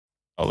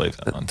I'll leave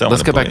that one.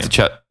 Let's go back to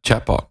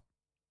chatbot.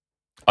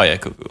 Oh, yeah,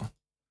 cool.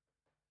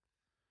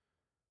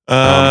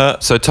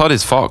 So Todd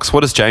is Fox. What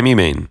does Jamie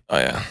mean? Oh,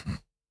 yeah.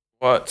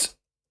 What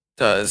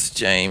does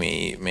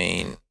Jamie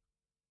mean?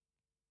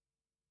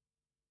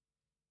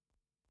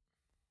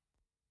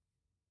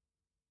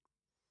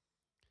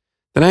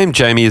 The name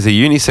Jamie is a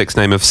unisex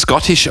name of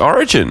Scottish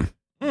origin.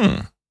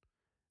 And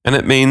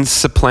it means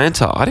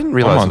supplanter. I didn't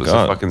realize it was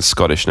a fucking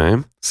Scottish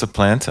name.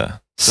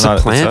 Supplanter.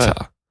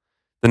 Supplanter.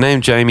 The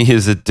name Jamie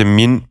is a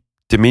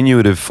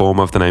diminutive form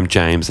of the name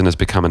James and has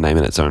become a name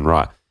in its own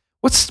right.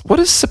 What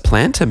does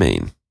supplanter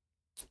mean?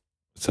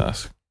 Let's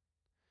ask.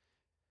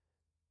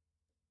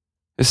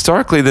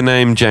 Historically, the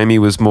name Jamie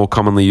was more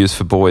commonly used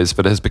for boys,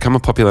 but it has become a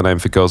popular name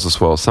for girls as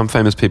well. Some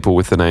famous people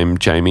with the name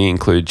Jamie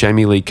include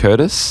Jamie Lee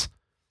Curtis,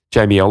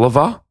 Jamie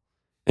Oliver,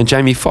 and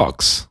Jamie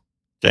Foxx.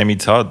 Jamie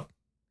Todd.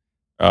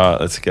 All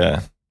right, let's go.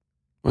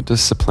 What does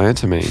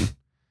supplanter mean?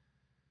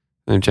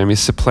 The name Jamie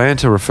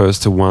supplanter refers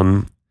to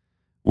one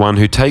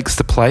who takes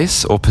the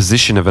place or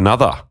position of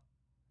another.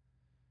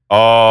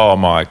 Oh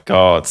my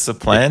God,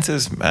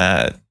 supplanter's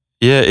mad.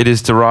 Yeah, it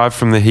is derived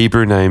from the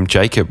Hebrew name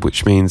Jacob,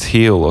 which means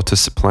heal or to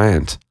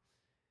supplant.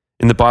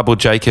 In the Bible,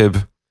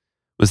 Jacob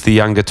was the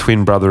younger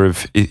twin brother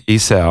of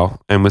Esau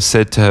and was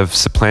said to have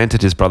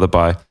supplanted his brother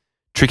by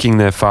tricking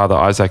their father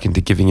Isaac into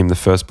giving him the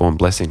firstborn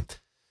blessing.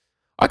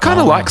 I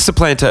kind of like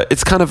supplanter.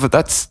 It's kind of,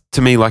 that's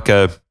to me like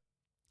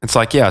it's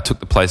like, yeah, I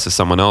took the place of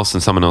someone else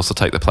and someone else will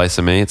take the place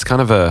of me. It's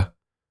kind of a...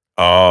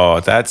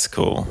 Oh, that's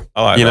cool.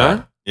 I like that. You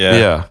know?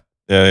 Yeah.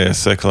 Yeah,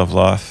 circle of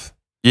life.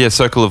 Yeah,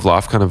 circle of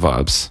life kind of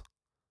vibes.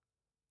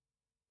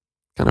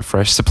 Kind of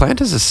fresh.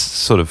 Supplanter's a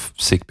sort of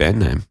sick band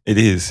name. It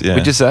is, yeah.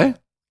 Would you say?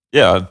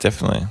 Yeah,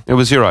 definitely. It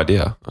was your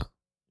idea.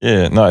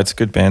 Yeah, no, it's a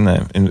good band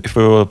name. And if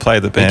we were to play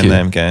the band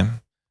name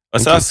game,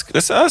 let's ask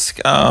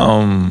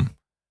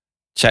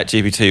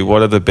ChatGPT,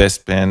 what are the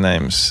best band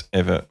names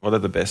ever? What are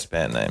the best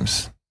band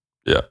names?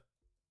 Yeah.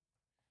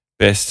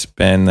 Best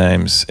band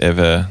names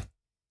ever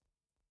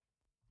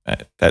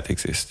that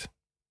exist.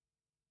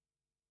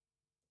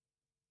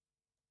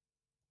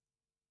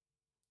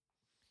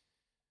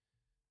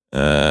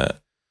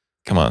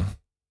 Come on.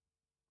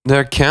 There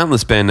are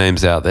countless band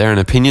names out there, and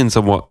opinions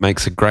on what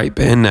makes a great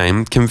band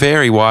name can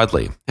vary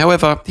widely.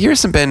 However, here are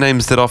some band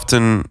names that are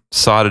often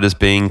cited as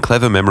being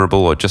clever,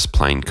 memorable, or just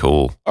plain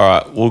cool. All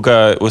right,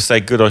 we'll say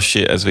good or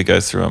shit as we go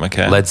through them,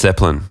 okay? Led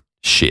Zeppelin,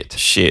 shit.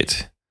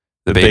 Shit.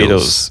 The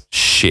Beatles,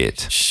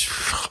 shit.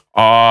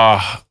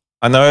 Oh,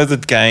 I know the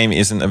game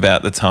isn't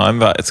about the time,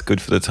 but it's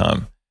good for the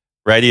time.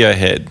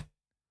 Radiohead.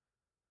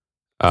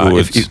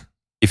 Good.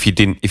 If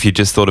you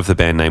just thought of the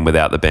band name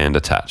without the band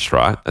attached,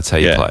 right? That's how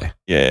you play.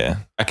 Yeah.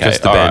 Okay.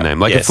 Just the band name.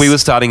 Like if we were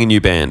starting a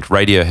new band,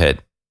 Radiohead.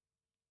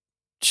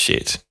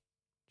 Shit.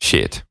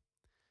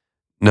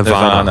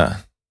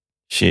 Nirvana.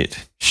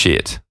 Shit.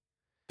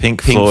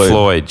 Pink Floyd.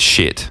 Floyd.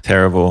 Shit.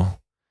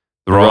 Terrible.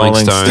 The Rolling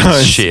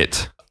Stones.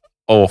 Shit.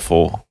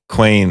 Awful.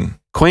 Queen,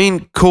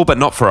 cool, but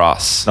not for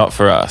us. Not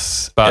for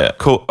us. But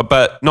cool,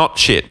 but not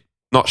shit.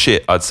 Not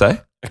shit, I'd say.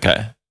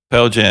 Okay.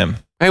 Pearl Jam.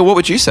 Hey, what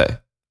would you say?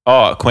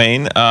 Oh,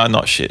 Queen,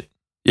 not shit.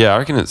 Yeah, I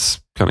reckon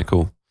it's kind of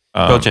cool.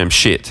 Pearl Jam,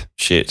 shit.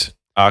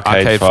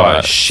 Arcade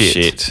Fire,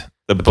 shit.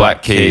 The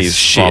Black Keys,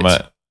 shit.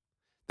 Vomit.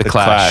 The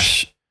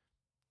Clash.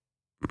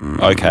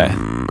 Okay.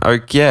 Oh,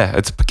 yeah,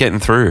 it's getting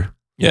through.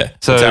 Yeah.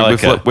 So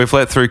we've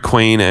let through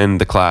Queen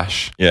and The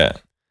Clash. Yeah.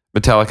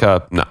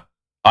 Metallica, no.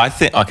 I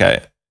think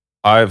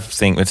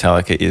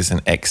Metallica is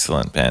an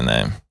excellent band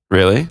name.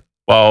 Really?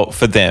 Well,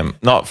 for them,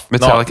 not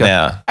Metallica. Not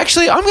now.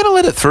 Actually, I'm going to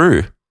let it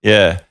through.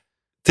 Yeah.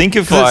 Think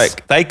of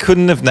they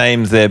couldn't have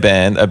named their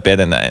band a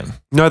better name.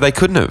 No, they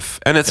couldn't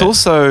have. And it's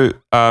also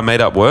a made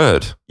up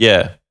word.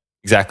 Yeah,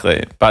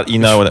 exactly. But you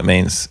know what it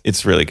means.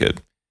 It's really good.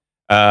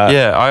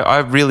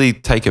 I really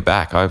take it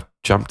back. I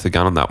jumped the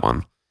gun on that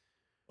one.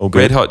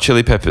 Red Hot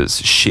Chili Peppers,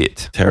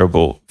 shit.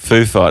 Terrible.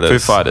 Foo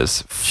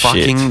Fighters.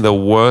 Fucking the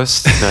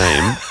worst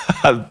name.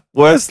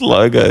 Worst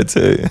logo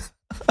too.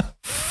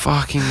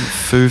 Fucking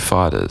Foo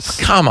Fighters.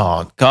 Come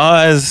on,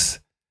 guys.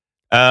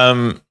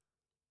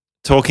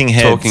 Talking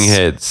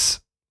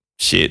Heads.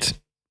 Shit.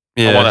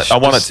 Yeah, I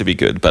want it to be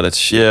good, but it's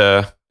shit.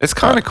 Yeah, it's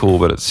kind of cool,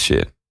 but it's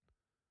shit.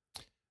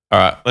 All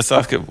right, let's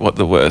ask it what are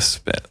the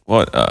worst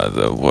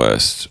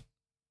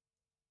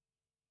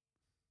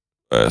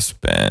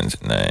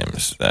band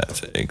names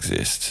that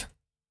exist.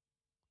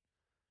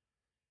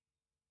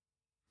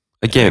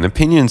 Again,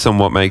 opinions on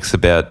what makes a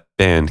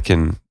band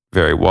can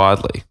vary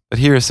widely, but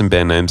here are some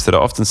band names that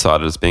are often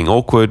cited as being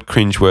awkward,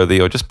 cringeworthy,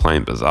 or just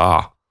plain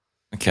bizarre.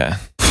 Okay.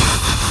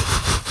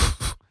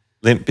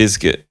 Limp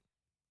Bizkit.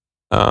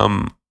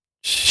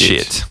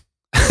 Shit.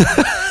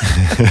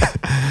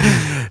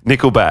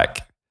 Nickelback.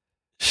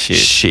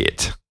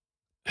 Shit.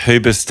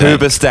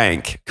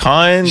 Hoobastank.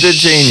 Kinda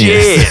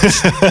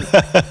genius.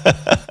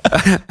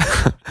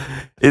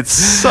 It's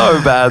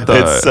so bad though.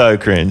 It's so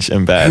cringe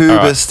and bad.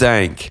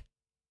 Hoobastank.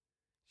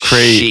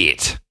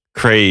 Creed.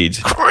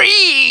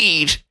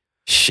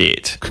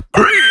 Shit.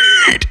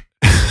 Creed.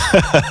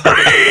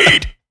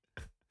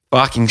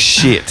 Fucking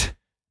shit.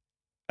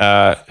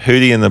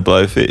 Hootie and the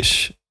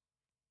Blowfish.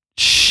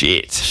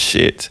 Shit.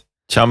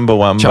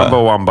 Chumbawamba.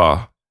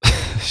 Chumbawamba.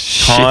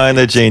 Kind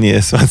of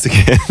genius once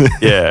again.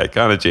 Yeah,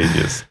 kind of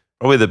genius.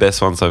 Probably the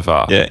best one so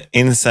far. Yeah.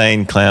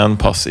 Insane Clown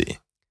Posse.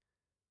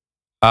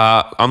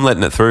 I'm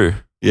letting it through.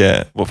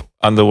 Yeah. Well,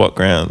 under what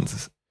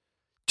grounds?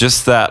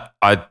 Just that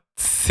I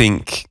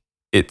think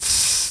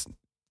it's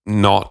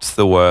not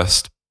the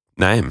worst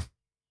name.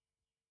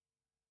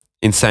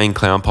 Insane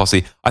Clown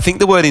Posse. I think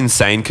the word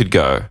insane could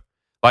go.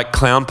 Like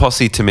Clown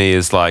Posse to me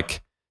is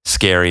like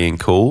scary and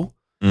cool.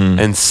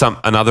 And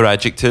another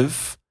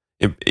adjective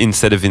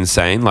instead of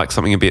insane, like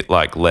something a bit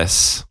like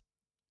less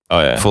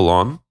full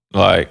on.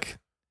 Like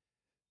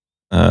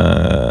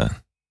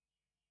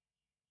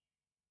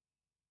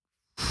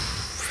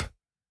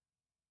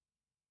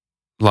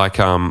like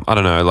I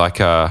don't know, like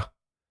I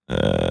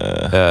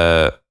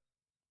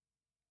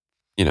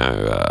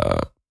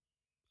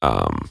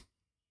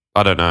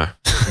don't know.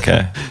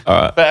 Okay.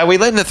 All right. But are we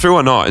letting it through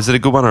or not? Is it a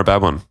good one or a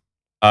bad one?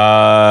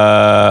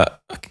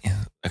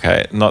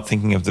 Okay. Not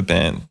thinking of the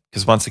band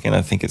because once again,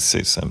 I think it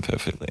suits them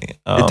perfectly.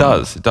 It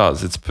does.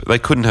 They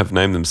couldn't have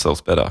named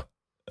themselves better.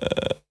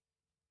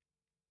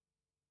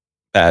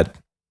 Bad.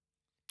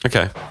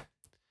 Okay.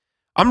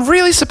 I'm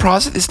really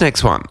surprised at this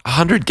next one.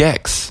 100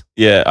 Gex.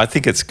 Yeah, I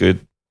think it's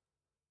good.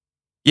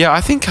 Yeah, I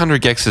think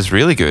 100 Gex is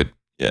really good.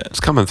 Yeah. It's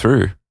coming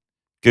through.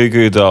 Goo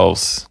Goo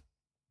Dolls.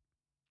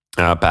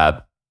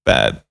 Bad.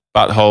 Bad.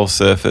 Butthole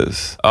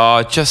Surfers.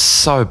 Oh,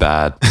 just so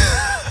bad.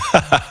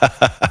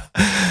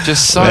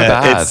 Just so Man,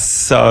 bad. It's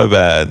so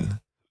bad.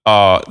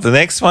 Oh, the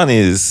next one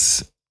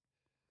is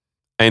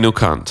Anal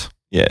Cunt.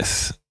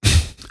 yes.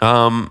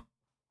 I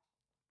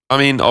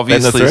mean,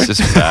 obviously it's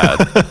just bad.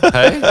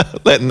 Hey?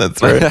 Letting it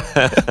through.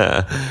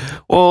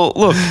 Well,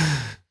 look,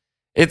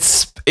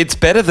 it's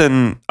better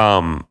than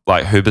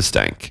like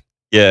Hoobastank.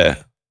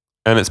 Yeah.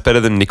 And it's better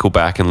than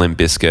Nickelback and Limp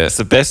Bizkit. It's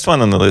the best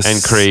one on the list.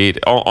 And Creed.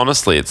 Oh,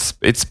 honestly, it's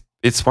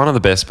one of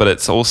the best, but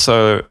it's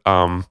also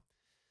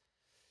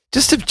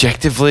just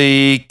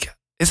objectively,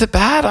 is it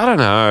bad? I don't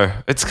know.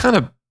 It's kind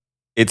of.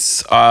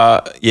 It's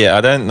yeah,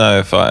 I don't know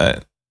if I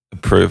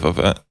approve of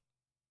it.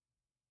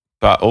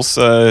 But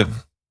also,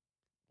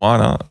 why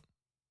not?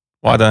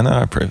 Why don't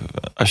I approve of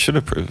it? I should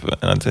approve of it,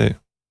 and I do.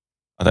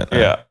 I don't know.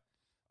 Yeah.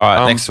 All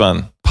right, next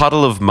one.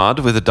 Puddle of Mud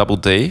with a double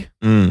D.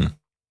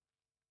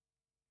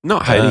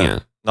 Not hating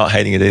it. Not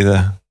hating it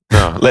either.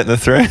 No. Letting it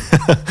through.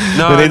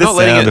 No, we need not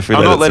letting it.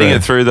 I'm not letting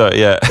it through though.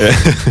 Yeah.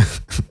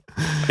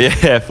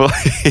 Yeah. Fully.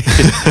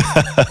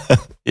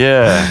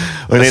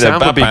 Yeah. We need a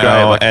sound would be great,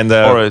 like, and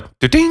or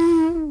a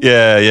ding.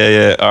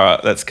 Yeah. All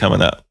right, that's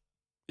coming up.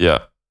 Yeah.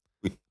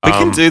 We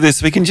can do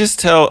this. We can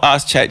just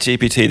ask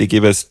ChatGPT to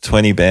give us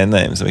 20 band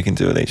names and we can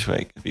do it each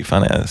week. It'd be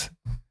fun as.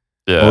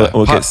 Yeah.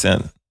 We'll get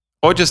sound.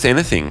 Or just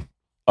anything.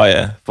 Oh,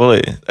 yeah.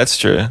 Fully. That's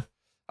true.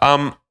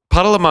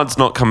 Puddle of Mud's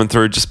not coming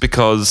through just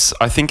because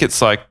I think it's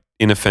like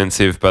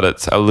inoffensive, but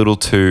it's a little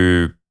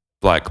too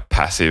like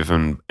passive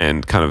and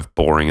kind of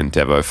boring and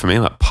devo for me.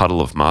 Like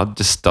Puddle of Mud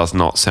just does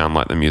not sound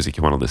like the music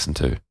you want to listen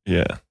to.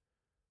 Yeah.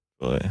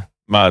 Fully.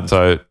 Mud.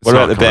 So what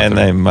about the band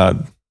name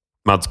Mud?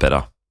 Mud's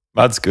better.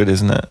 Mud's good,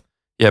 isn't it?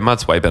 Yeah,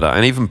 Mud's way better.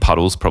 And even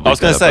Puddle's probably I was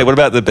going to say, what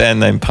about the band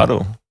name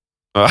Puddle?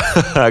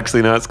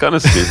 Actually, no, it's kind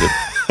of stupid.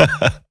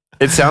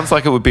 It sounds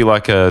like it would be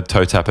like a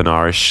toe tap in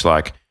Irish,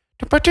 like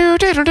where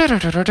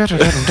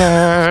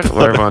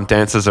everyone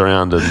dances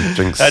around and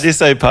drinks. How do you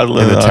say puddle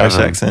in an Irish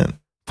accent?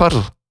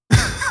 Puddle.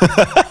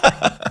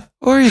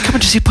 Oh, are you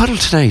coming to see Puddle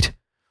tonight?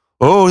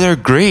 Oh, they're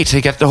great. They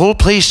got the whole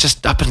place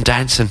just up and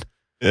dancing.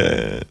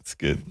 Yeah, it's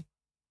good.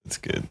 It's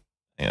good.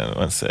 Hang on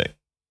 1 sec.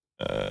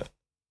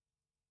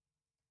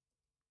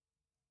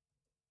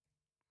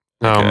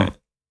 Okay.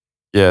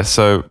 Yeah,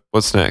 so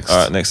what's next? All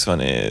right, next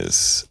one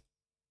is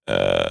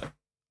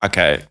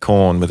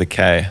Korn with a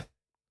K.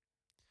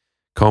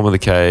 Korn with a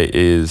K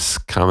is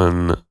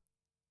coming.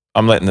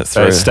 I'm letting it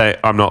through.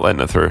 I'm not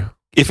letting it through.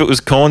 If it was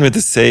Korn with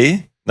a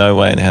C, no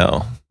way in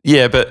hell.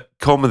 Yeah, but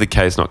Korn with a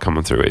K is not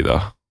coming through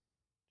either.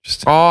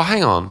 Oh,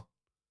 hang on.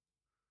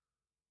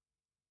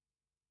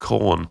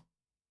 Korn.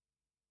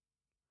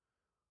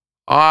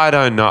 I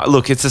don't know.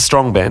 Look, it's a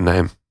strong band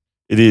name.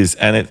 It is,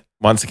 and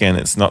once again,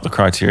 it's not the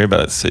criteria,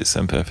 but it suits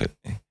them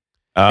perfectly.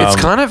 It's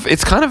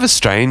kind of a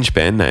strange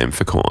band name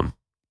for Korn.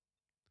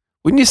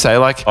 Wouldn't you say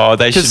like? Oh,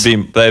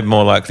 they'd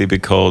more likely be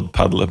called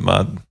Puddle of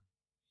Mud.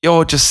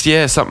 Or just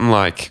something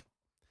like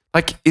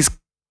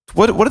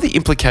what are the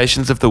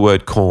implications of the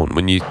word corn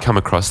when you come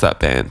across that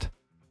band?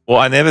 Well,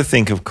 I never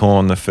think of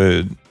corn the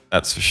food,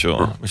 that's for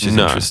sure, which is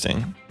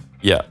interesting.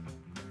 Yeah.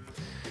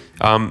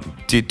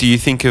 Do you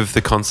think of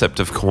the concept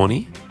of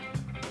corny?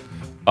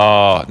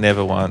 Oh,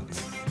 never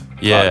once.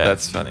 Yeah. Oh,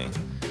 that's funny.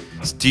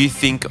 Do you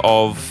think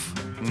of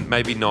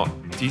maybe not?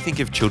 Do you think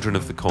of Children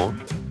of the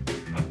Corn?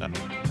 No.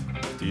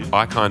 Do you?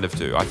 I kind of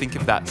do. I think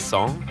of that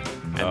song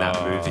and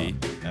that movie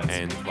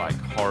and like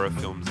horror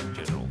films